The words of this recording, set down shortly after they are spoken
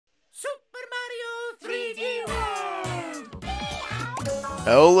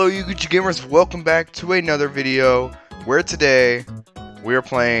Hello you Gucci gamers, welcome back to another video where today we are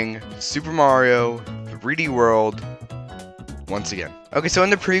playing Super Mario 3D World once again. Okay, so in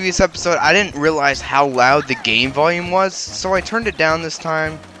the previous episode I didn't realize how loud the game volume was, so I turned it down this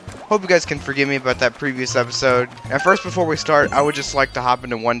time. Hope you guys can forgive me about that previous episode. And first, before we start, I would just like to hop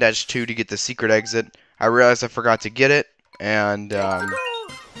into 1-2 to get the secret exit. I realized I forgot to get it, and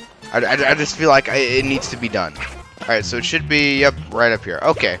I just feel like it needs to be done. Alright, so it should be, yep, right up here.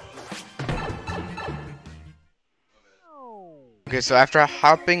 Okay. Okay, so after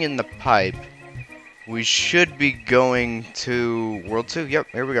hopping in the pipe, we should be going to World 2. Yep,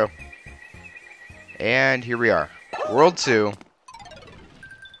 here we go. And here we are. World 2.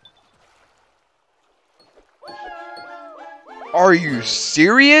 Are you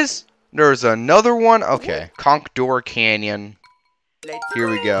serious? There's another one? Okay. Conch Door Canyon. Here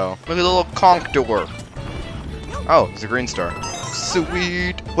we go. Look at the little conch door. Oh, it's a green star.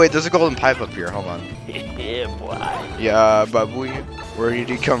 Sweet. Wait, there's a golden pipe up here. Hold on. Yeah, boy. Yeah, baby. Where did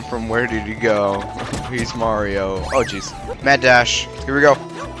he come from? Where did he go? He's Mario. Oh, jeez. Mad Dash. Here we go.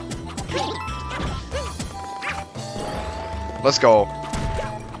 Let's go.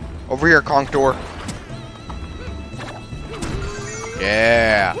 Over here, conch door.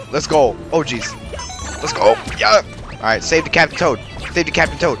 Yeah. Let's go. Oh, jeez. Let's go. Yeah. Alright, save the Captain Toad. Save the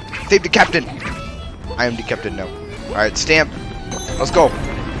Captain Toad. Save the Captain. I am the Captain now. Alright, stamp. Let's go.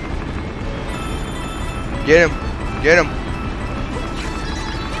 Get him. Get him.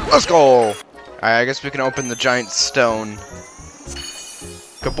 Let's go. Alright, I guess we can open the giant stone.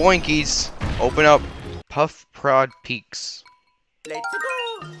 Kaboinkies. Open up. Puff Prod Peaks. Let's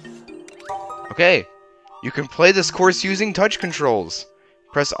go. Okay. You can play this course using touch controls.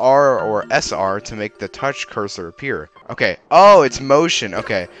 Press R or SR to make the touch cursor appear. Okay. Oh, it's motion.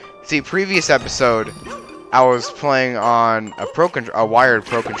 Okay. See, previous episode, I was playing on a wired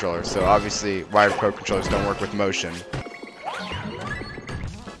Pro Controller, so obviously wired Pro Controllers don't work with motion.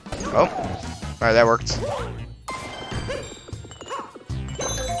 Oh. Alright, that worked.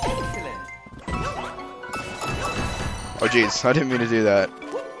 Oh, jeez. I didn't mean to do that.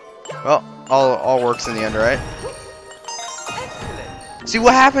 Well, all works in the end, right? See,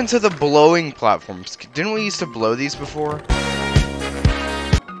 what happened to the blowing platforms? Didn't we used to blow these before?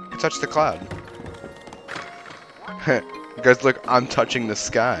 Touch the cloud. You guys, look, I'm touching the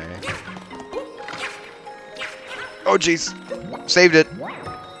sky. Oh, jeez. Saved it.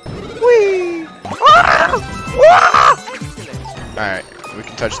 Whee! Alright, we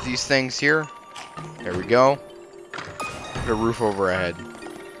can touch these things here. There we go. Put a roof over our head.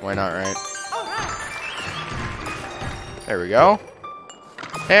 Why not, right? There we go.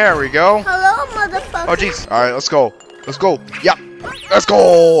 There we go. Hello, motherfucker. Oh, jeez. Alright, let's go. Let's go. Yep. Let's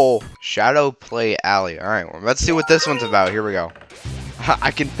go. Shadow Play Alley. Alright, well, let's see what this one's about. Here we go.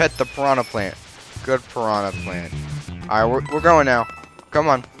 I can pet the piranha plant. Good piranha plant. Alright, we're going now. Come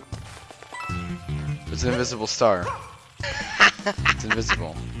on. It's an invisible star. It's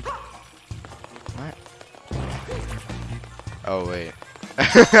invisible. What? Oh, wait.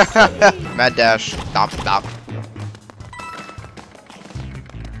 Mad Dash. Stop, stop.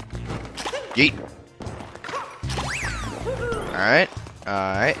 Yeet. Alright.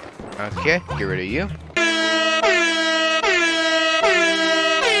 Alright. Okay. Get rid of you.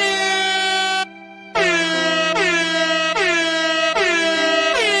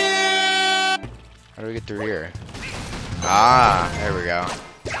 How do we get through here? Ah, there we go.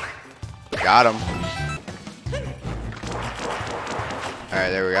 Got him.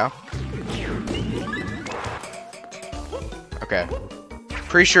 Alright, there we go. Okay.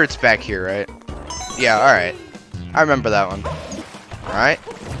 Pretty sure it's back here, right? Yeah, alright. I remember that one. Alright.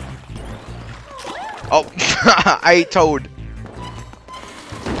 Oh, I ate Toad.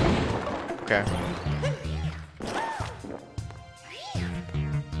 Okay.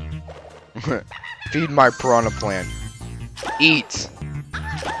 Feed my piranha plant. Eat.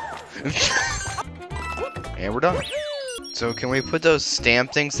 And we're done. So can we put those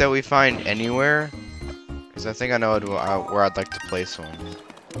stamp things that we find anywhere? Because I think I know where I'd like to place one.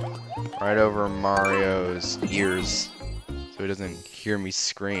 Right over Mario's ears, so he doesn't hear me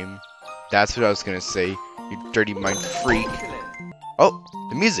scream. That's what I was gonna say, you dirty mind freak. Oh,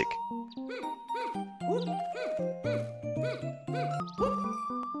 the music.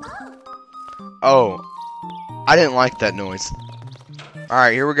 Oh, I didn't like that noise.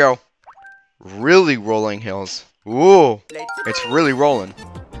 Alright, here we go. Really rolling hills. Ooh, it's really rolling.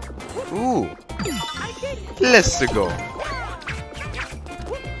 Ooh, let's go.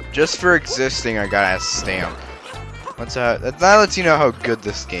 Just for existing, I got a stamp. That lets you know how good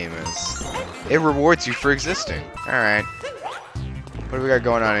this game is. It rewards you for existing. Alright. What do we got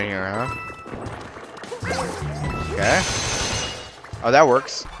going on in here, huh? Okay. Oh, that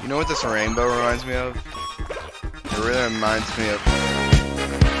works. You know what this rainbow reminds me of? It really reminds me of...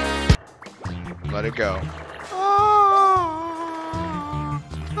 Let it go.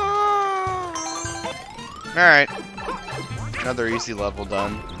 Alright. Another easy level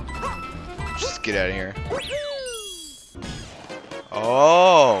done. Just get out of here.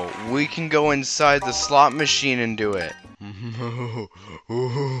 Oh, we can go inside the slot machine and do it.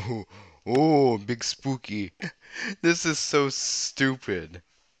 Oh, big spooky. This is so stupid.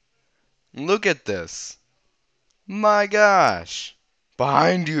 Look at this. My gosh.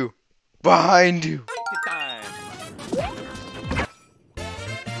 Behind you. Behind you.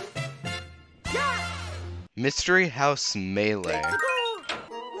 Mystery House Melee.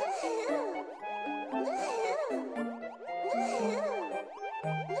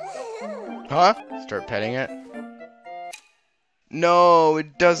 Huh? Start petting it? No,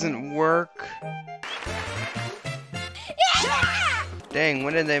 it doesn't work. Dang,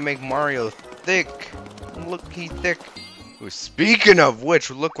 when did they make Mario thick? Look, he's thick. Ooh, speaking of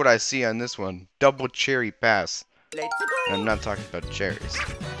which, look what I see on this one. Double cherry pass. And I'm not talking about cherries.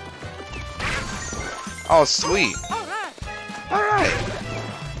 Oh, sweet. Alright.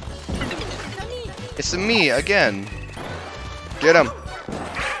 It's me again. Get him.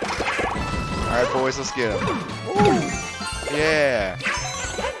 Alright, boys, let's get him. Ooh. Yeah.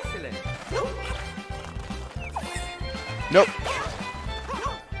 Nope.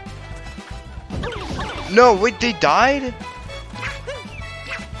 No, wait, they died?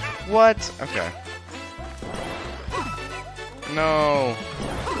 What? Okay. No.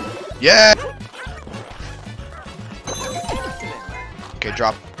 Yeah! Okay,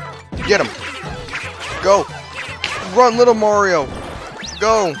 drop. Get him! Go! Run, little Mario!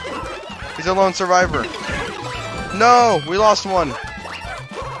 Go! He's a lone survivor. No! We lost one!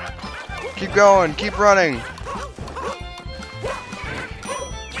 Keep going, keep running!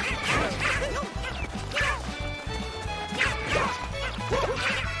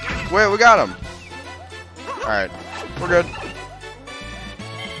 Wait, we got him! Alright, we're good.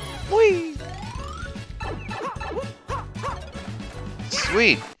 Whee!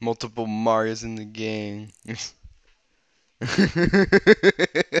 Sweet! Multiple Marios in the game.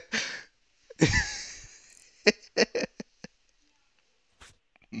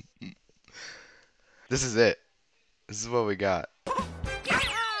 This is it. This is what we got.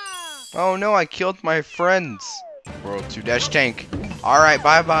 Oh no, I killed my friends. World 2 dash tank. Alright,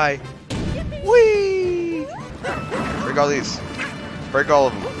 bye bye. Whee! Break all these. Break all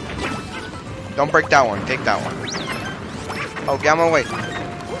of them. Don't break that one. Take that one. Oh, get out of my way.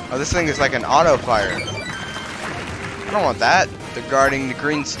 Oh, this thing is like an auto fire. I don't want that. They're guarding the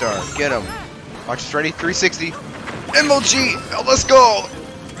green star. Get him. Watch this. Ready? 360. MLG! Oh, let's go!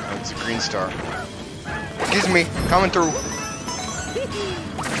 Oh, it's a green star. Excuse me. Coming through.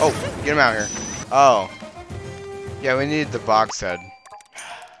 Oh, get him out here. Oh. Yeah, we need the box head.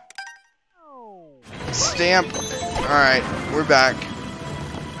 Stamp. Alright, we're back.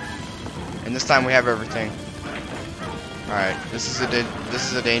 And this time we have everything. Alright, this is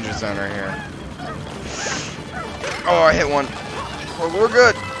a danger zone right here. Oh, I hit one. We're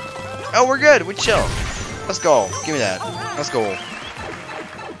good. Oh, we're good. We chill. Let's go. Give me that. Let's go.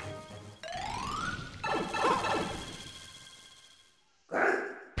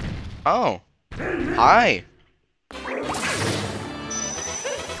 Oh. Hi.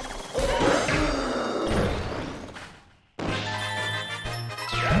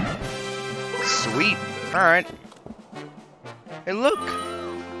 Sweet. Alright. Hey, look.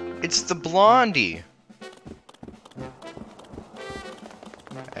 It's the blondie.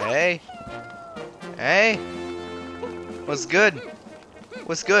 Hey. Hey. What's good?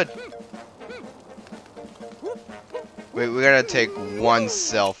 What's good? Wait, we gotta take one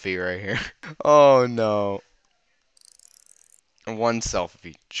selfie right here. Oh no. One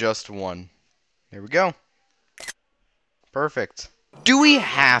selfie. Just one. There we go. Perfect. Do we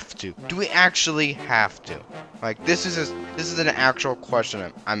have to? Do we actually have to? Like, this is an actual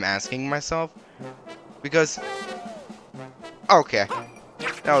question I'm asking myself. Because... Okay.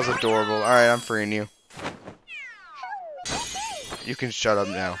 That was adorable. Alright, I'm freeing you. You can shut up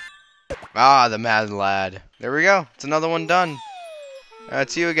now. Ah, the mad lad. There we go. It's another one done.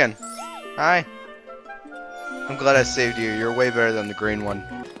 It's you again. Hi. I'm glad I saved you. You're way better than the green one.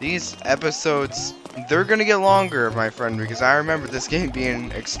 These episodes, they're gonna get longer, my friend, because I remember this game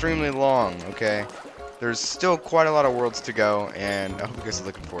being extremely long, okay? There's still quite a lot of worlds to go, and I hope you guys are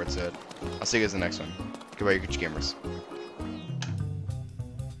looking forward to it. I'll see you guys in the next one. Goodbye, you Gucci gamers.